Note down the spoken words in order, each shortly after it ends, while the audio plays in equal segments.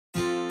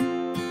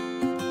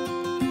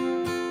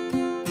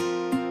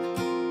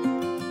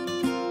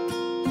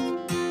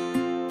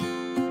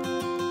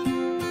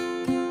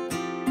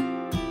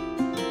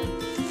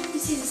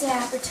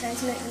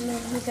advertisement, and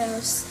then he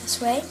goes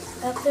this way,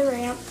 up the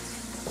ramp,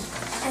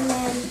 and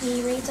then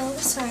he reads all the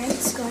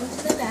signs going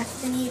to the back,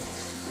 then he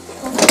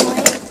pulls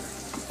away,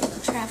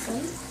 trap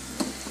him,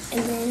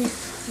 and then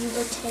you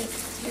would take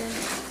your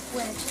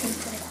wedge and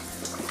put it on.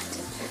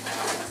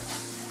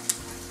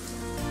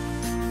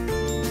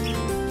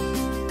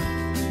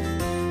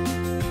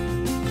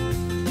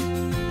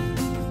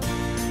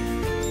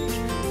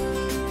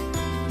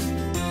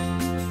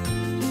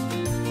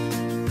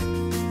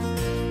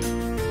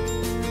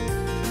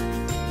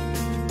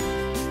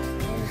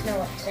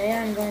 Today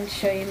I'm going to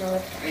show you my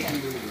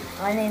leprechaun.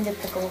 I named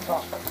it the Gold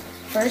Ball.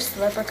 First,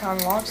 the leprechaun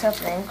walks up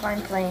the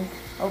inclined plane,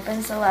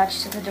 opens the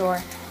latch to the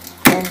door,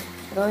 and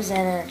goes in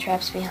and it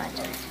traps behind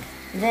him.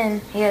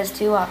 Then he has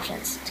two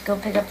options, to go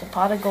pick up the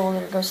pot of gold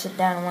or go sit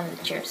down in one of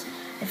the chairs.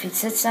 If he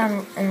sits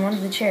down in one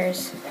of the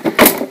chairs,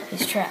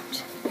 he's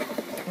trapped.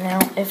 Now,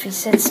 if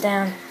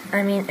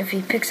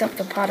he picks up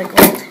the pot of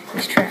gold,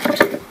 he's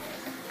trapped.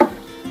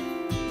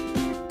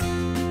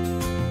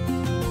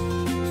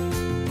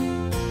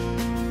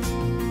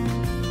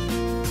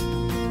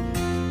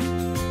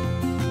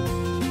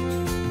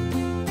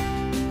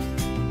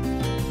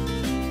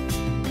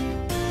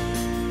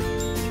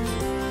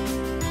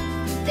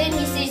 Then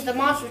he sees the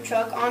monster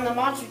truck. On the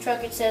monster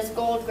truck it says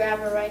gold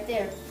grabber right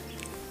there.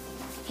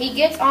 He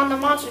gets on the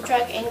monster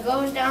truck and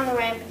goes down the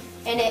ramp,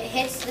 and it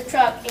hits the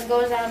truck and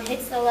goes down,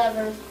 hits the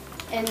lever,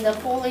 and the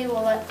pulley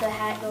will let the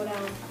hat go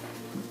down.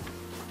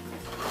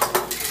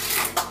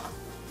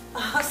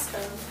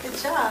 Awesome. Good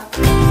job.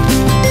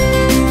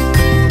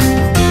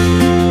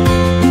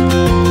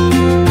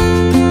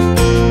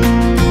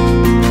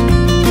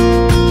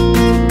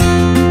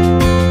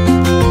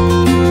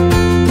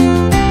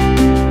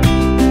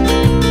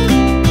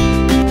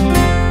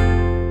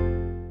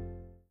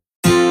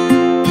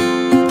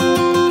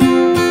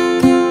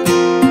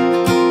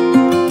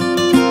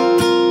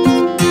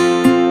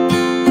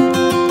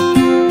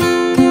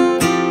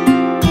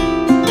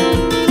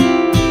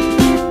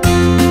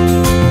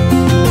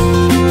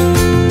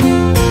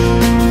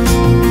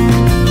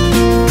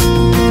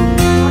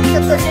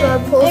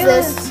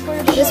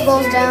 This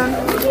falls down.